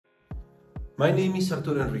My name is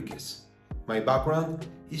Arturo Enriquez. My background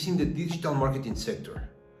is in the digital marketing sector.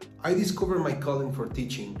 I discovered my calling for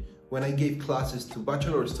teaching when I gave classes to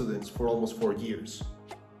bachelor students for almost 4 years.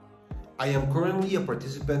 I am currently a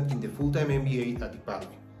participant in the full-time MBA at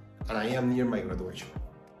IPADE, and I am near my graduation.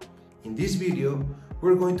 In this video,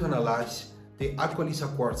 we're going to analyze the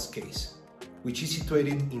Aqualisa Quartz case, which is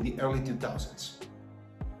situated in the early 2000s.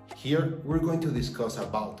 Here, we're going to discuss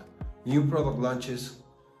about new product launches,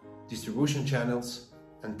 distribution channels,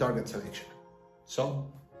 and target selection. So,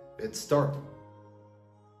 let's start.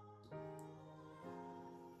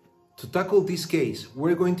 To tackle this case,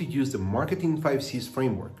 we're going to use the Marketing 5Cs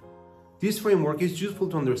framework. This framework is useful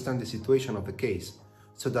to understand the situation of the case,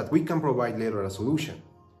 so that we can provide later a solution.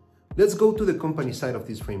 Let's go to the company side of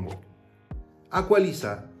this framework.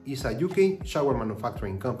 Aqualisa is a UK shower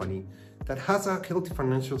manufacturing company that has a healthy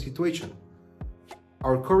financial situation.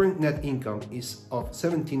 Our current net income is of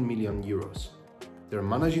 17 million euros. Their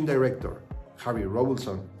managing director, Harry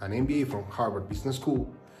Robinson, an MBA from Harvard Business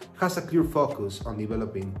School, has a clear focus on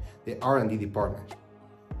developing the R&D department.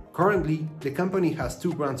 Currently, the company has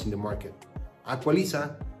 2 brands in the market,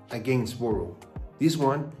 Aqualisa and Gainsborough. This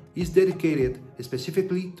one is dedicated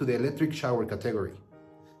specifically to the electric shower category.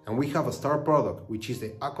 And we have a star product, which is the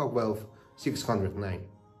AquaWealth 609.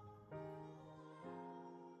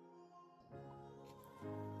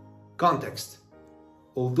 Context.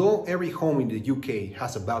 Although every home in the UK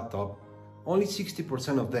has a bathtub, only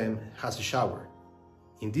 60% of them has a shower.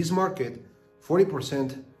 In this market,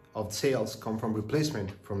 40% of sales come from replacement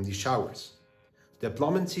from these showers. The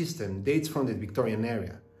plumbing system dates from the Victorian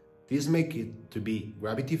era. This makes it to be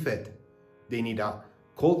gravity-fed. They need a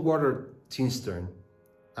cold water cistern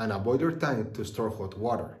and a boiler tank to store hot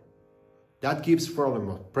water. That gives problem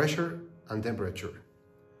of pressure and temperature.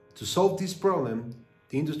 To solve this problem,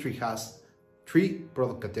 the industry has 3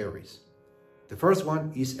 product categories. The first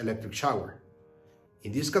one is electric shower.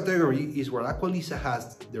 In this category is where Aqualisa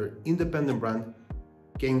has their independent brand,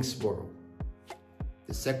 Gainsborough.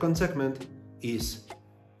 The second segment is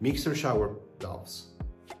mixer shower valves.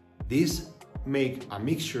 These make a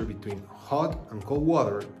mixture between hot and cold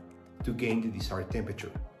water to gain the desired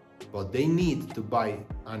temperature, but they need to buy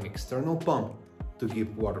an external pump to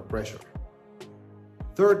give water pressure.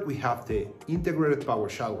 Third, we have the integrated power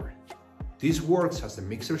shower. This works as a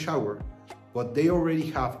mixer shower, but they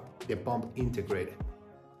already have the pump integrated.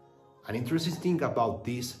 An interesting thing about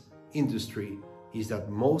this industry is that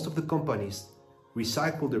most of the companies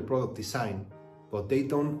recycle their product design, but they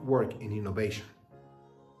don't work in innovation.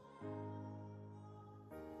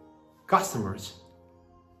 Customers.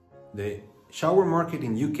 The shower market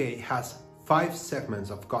in UK has 5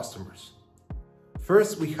 segments of customers.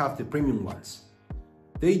 First, we have the premium ones.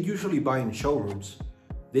 They usually buy in showrooms,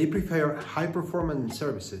 they prefer high-performance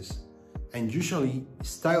services, and usually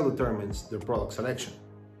style determines their product selection.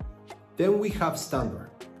 Then we have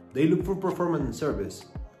standard. They look for performance and service,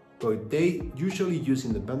 but they usually use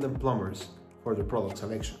independent plumbers for their product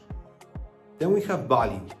selection. Then we have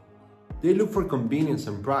value. They look for convenience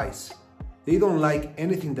and price. They don't like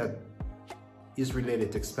anything that is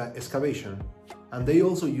related to excavation, and they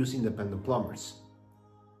also use independent plumbers.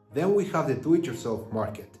 Then we have the do-it-yourself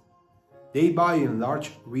market. They buy in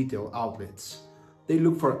large retail outlets. They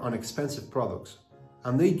look for inexpensive products,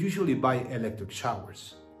 and they usually buy electric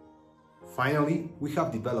showers. Finally, we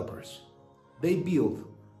have developers. They build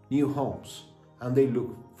new homes, and they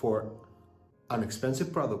look for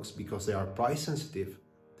inexpensive products because they are price sensitive,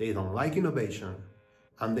 they don't like innovation,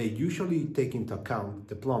 and they usually take into account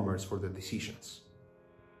the plumbers for the decisions.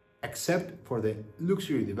 Except for the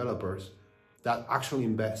luxury developers that actually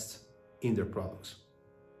invest in their products.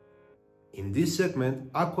 In this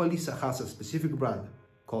segment, Aqualisa has a specific brand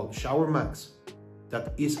called Shower Max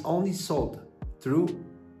that is only sold through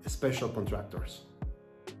special contractors.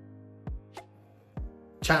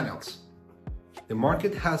 Channels. The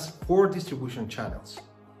market has 4 distribution channels.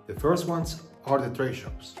 The first ones are the trade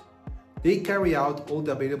shops. They carry out all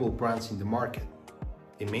the available brands in the market.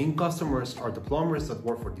 The main customers are the plumbers that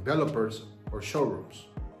work for developers or showrooms.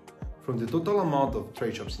 From the total amount of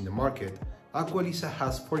trade shops in the market, Aqualisa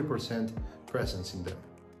has 40% presence in them.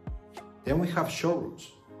 Then we have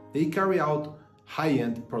showrooms. They carry out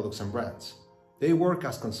high-end products and brands. They work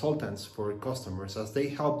as consultants for customers as they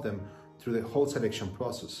help them through the whole selection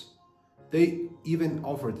process. They even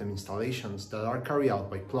offer them installations that are carried out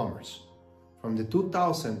by plumbers. From the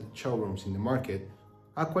 2,000 showrooms in the market,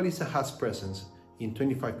 Aqualisa has presence in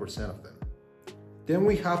 25% of them. Then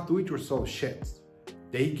we have do-it-yourself sheds.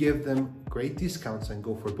 They give them great discounts and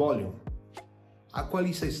go for volume.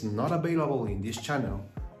 Aqualisa is not available in this channel,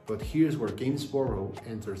 but here's where Gainsborough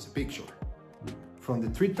enters the picture. from the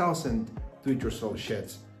 3,000 do-it-yourself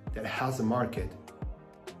sheds that has a market,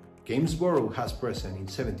 Gainsborough has present in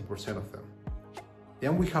 70% of them.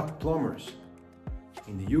 Then we have plumbers.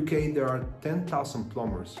 In the UK, there are 10,000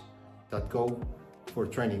 plumbers that go for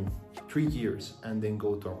training 3 years and then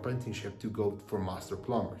go to apprenticeship to go for master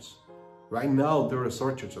plumbers. Right now, there are a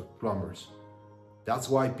shortage of plumbers. That's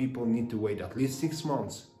why people need to wait at least 6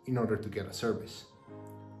 months in order to get a service.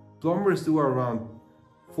 Plumbers do around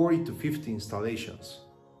 40 to 50 installations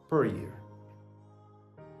per year.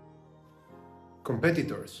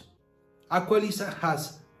 Competitors. Aqualisa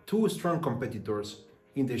has 2 strong competitors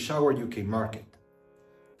in the shower UK market.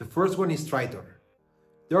 The first one is Triton.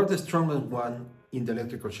 They are the strongest one in the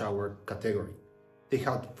electrical shower category. They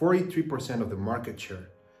have 43% of the market share,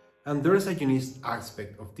 and there is a unique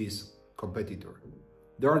aspect of this competitor.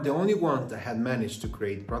 They are the only ones that had managed to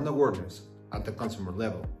create brand awareness at the consumer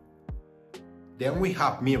level. Then we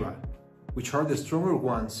have Mira, which are the stronger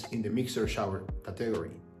ones in the mixer shower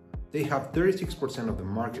category. They have 36% of the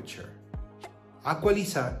market share.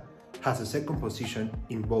 Aqualisa has the second position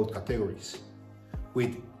in both categories,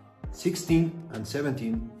 with 16 and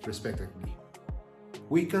 17 respectively.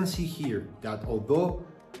 We can see here that although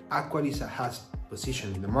Aqualisa has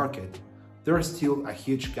position in the market, there is still a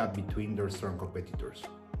huge gap between their strong competitors.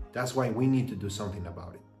 That's why we need to do something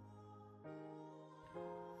about it.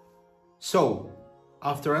 So,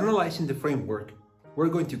 after analyzing the framework, we're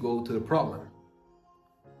going to go to the problem.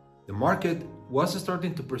 The market was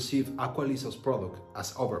starting to perceive Aqualisa's product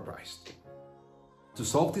as overpriced. To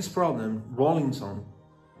solve this problem, Rolling Stone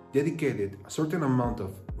dedicated a certain amount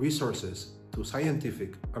of resources to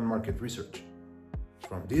scientific and market research.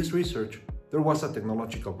 From this research, there was a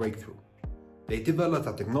technological breakthrough. They developed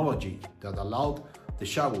a technology that allowed the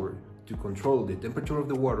shower to control the temperature of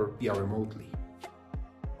the water via remotely.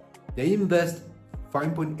 They invest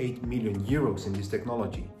 5.8 million euros in this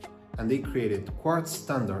technology, and they created Quartz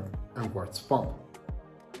Standard and Quartz Pump,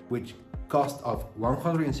 which cost of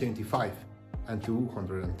 175 and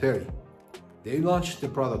 230. They launched the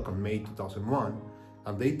product on May 2001,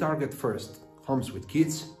 and they target first homes with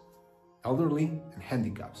kids, elderly, and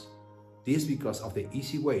handicaps. This because of the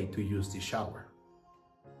easy way to use this shower.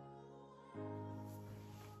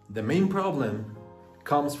 The main problem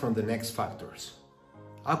comes from the next factors.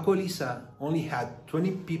 Aqualisa only had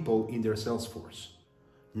 20 people in their sales force.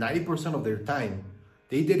 90% of their time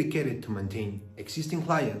they dedicated to maintain existing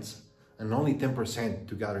clients and only 10%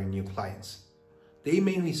 to gathering new clients. They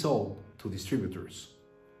mainly sold to distributors.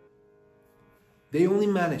 They only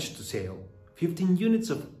managed to sell 15 units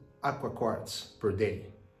of Aqua Quartz per day.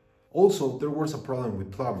 Also, there was a problem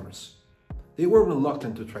with plumbers. They were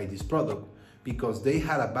reluctant to try this product because they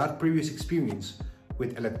had a bad previous experience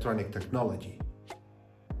with electronic technology.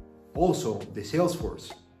 Also, the sales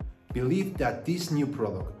force believed that this new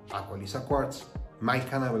product, Aqualisa Quartz, might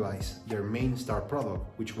cannibalize their main star product,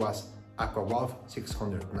 which was AquaValve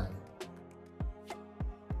 609.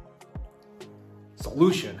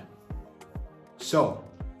 Solution. So,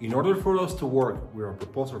 in order for us to work with our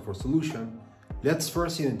proposal for solution, let's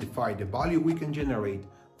first identify the value we can generate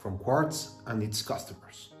from Quartz and its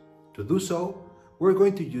customers. To do so, we're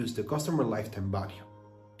going to use the customer lifetime value.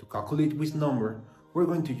 To calculate this number, we're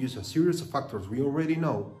going to use a series of factors we already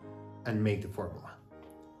know and make the formula.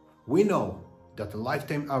 We know that the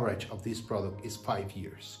lifetime average of this product is 5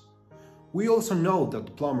 years. We also know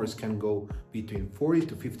that plumbers can go between 40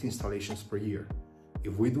 to 50 installations per year.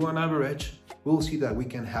 If we do an average, we'll see that we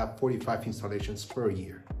can have 45 installations per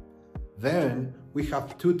year. Then we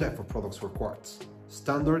have 2 types of products for Quartz,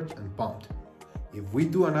 standard and pumped. If we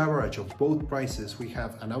do an average of both prices, we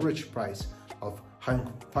have an average price of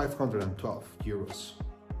 512 euros.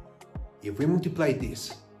 If we multiply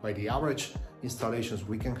this by the average installations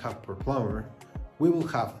we can have per plumber, we will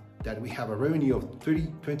have that we have a revenue of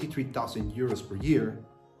 23,000 euros per year,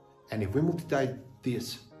 and if we multiply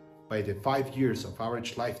this by the 5 years of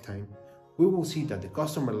average lifetime, we will see that the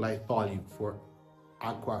customer life value for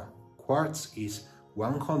Aqua Quartz is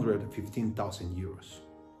 115,000 euros.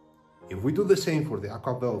 If we do the same for the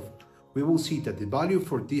AquaValve, we will see that the value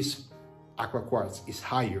for this Aqua Quartz is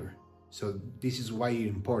higher, so this is why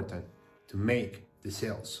it's important to make the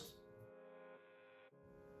sales.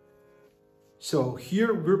 So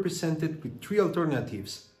here we're presented with 3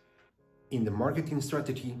 alternatives in the marketing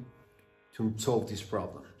strategy to solve this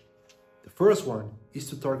problem. The first one is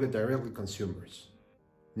to target directly consumers.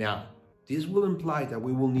 Now, this will imply that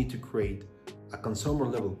we will need to create a consumer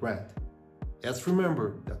level brand. Let's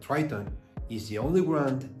remember that Triton is the only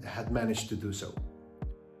brand that had managed to do so.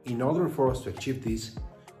 In order for us to achieve this,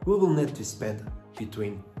 we will need to spend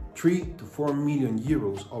between 3 to 4 million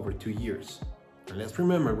euros over 2 years. And let's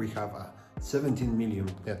remember we have a 17 million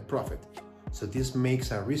net profit. So this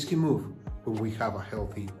makes a risky move when we have a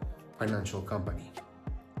healthy financial company.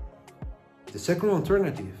 The second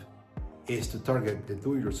alternative is to target the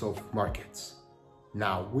do-it-yourself markets.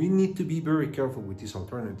 Now, we need to be very careful with this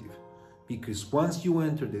alternative because once you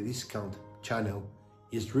enter the discount channel,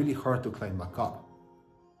 it's really hard to climb back up.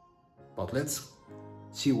 But let's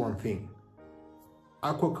see one thing.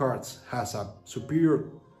 Aqua Quartz has a superior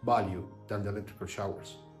value than the electrical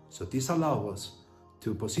showers. So this allows us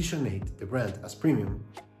to positionate the brand as premium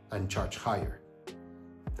and charge higher.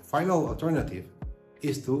 The final alternative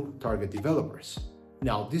is to target developers.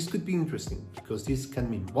 Now, this could be interesting because this can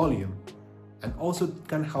mean volume and also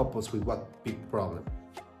can help us with what big problem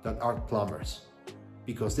that are plumbers,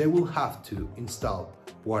 because they will have to install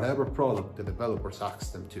whatever product the developers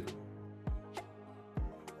ask them to.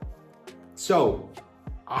 So,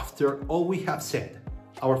 after all we have said,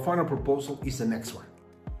 our final proposal is the next one.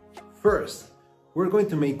 First, we're going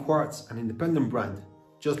to make Quartz an independent brand,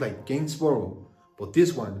 just like Gainsborough, but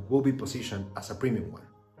this one will be positioned as a premium one.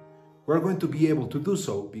 We're going to be able to do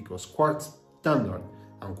so because Quartz Standard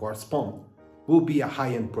and Quartz Pump will be a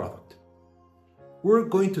high-end product. We're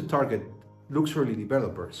going to target luxury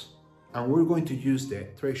developers and we're going to use the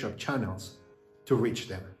trade shop channels to reach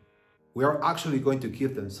them. We are actually going to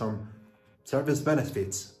give them some service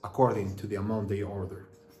benefits according to the amount they order.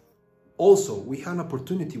 Also, we have an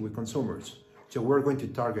opportunity with consumers, so we're going to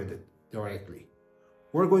target it directly.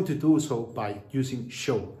 We're going to do so by using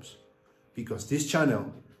showrooms, because this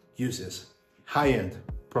channel uses high-end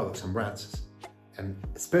products and brands, and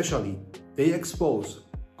especially they expose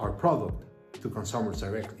our product to consumers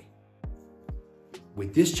directly.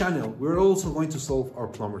 With this channel, we're also going to solve our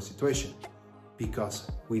plumber situation,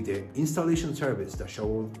 because with the installation service that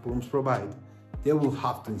showrooms provide, they will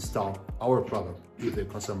have to install our product if the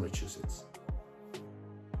consumer chooses.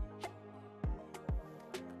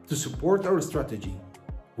 To support our strategy,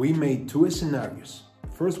 we made two scenarios. The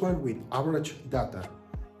first one with average data,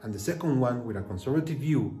 and the second one with a conservative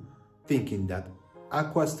view, thinking that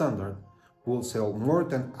Aqua Standard will sell more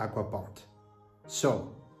than Aqua Pump.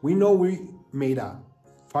 So, we know we made a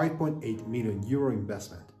 5.8 million euro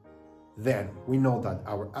investment. Then, we know that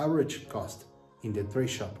our average cost in the trade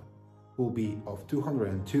shop will be of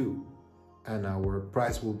 202 and our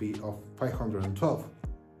price will be of 512,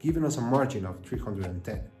 giving us a margin of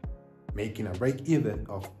 310, making a break-even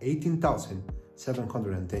of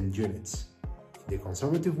 18,710 units. In the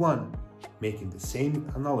conservative one, making the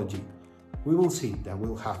same analogy, we will see that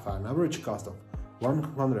we'll have an average cost of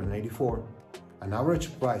 184, an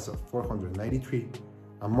average price of 493,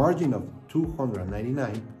 a margin of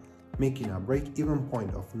 299, making a break-even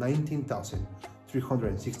point of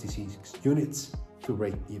 19,366 units to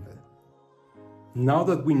break even. Now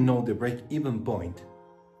that we know the break-even point,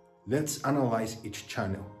 let's analyze each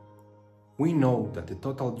channel. We know that the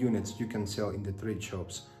total units you can sell in the trade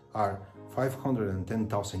shops are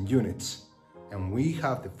 510,000 units, and we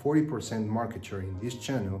have the 40% market share in this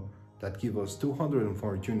channel that gives us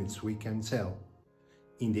 204 units we can sell.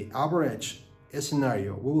 In the average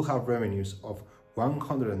scenario, we will have revenues of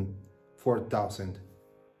 104,000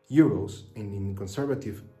 euros, and in the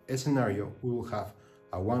conservative scenario, we will have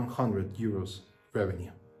a 100 euros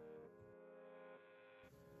revenue.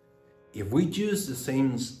 If we use the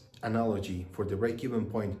same analogy for the break-even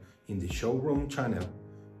point in the showroom channel,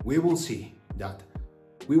 we will see that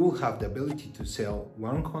we will have the ability to sell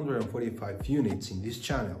 145 units in this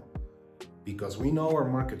channel. Because we know our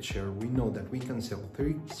market share, we know that we can sell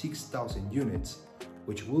 36,000 units,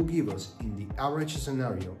 which will give us, in the average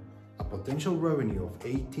scenario, a potential revenue of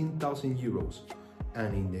 18,000 euros,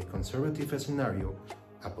 and in the conservative scenario,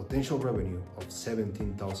 a potential revenue of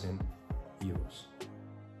 17,000 euros.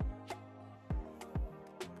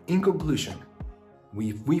 In conclusion,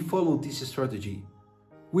 if we follow this strategy,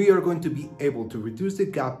 we are going to be able to reduce the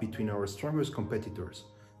gap between our strongest competitors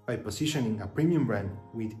by positioning a premium brand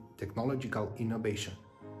with technological innovation.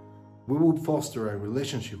 We will foster a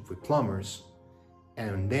relationship with plumbers,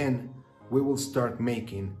 and then we will start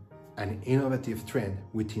making an innovative trend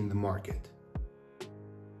within the market.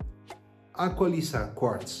 Aqualisa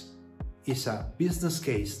Quartz is a business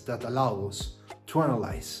case that allows us to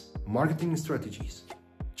analyze marketing strategies,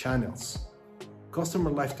 channels, customer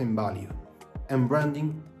lifetime value, and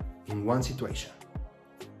branding in one situation.